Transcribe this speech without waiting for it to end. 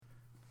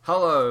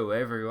Hello,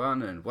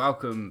 everyone, and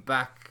welcome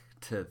back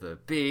to the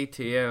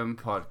BTM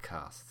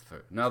podcast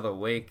for another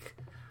week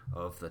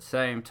of the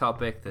same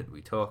topic that we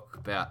talk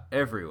about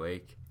every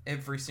week.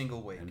 Every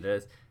single week.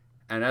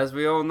 And as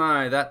we all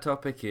know, that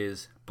topic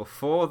is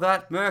Before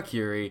That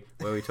Mercury,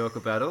 where we talk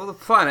about all the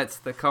planets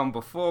that come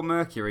before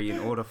Mercury in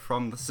order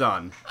from the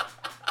sun.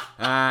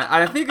 And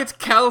I think it's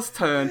Cal's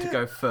turn to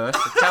go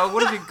first. So Cal,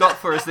 what have you got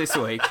for us this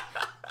week?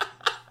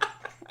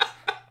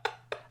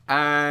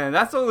 And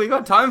that's all we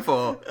got time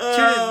for.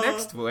 Tune in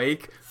next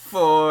week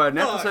for an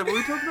episode where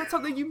we talk about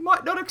something you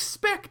might not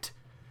expect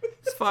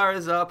as far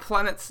as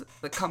planets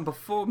that come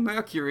before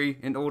Mercury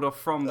in order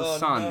from the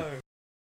sun. No.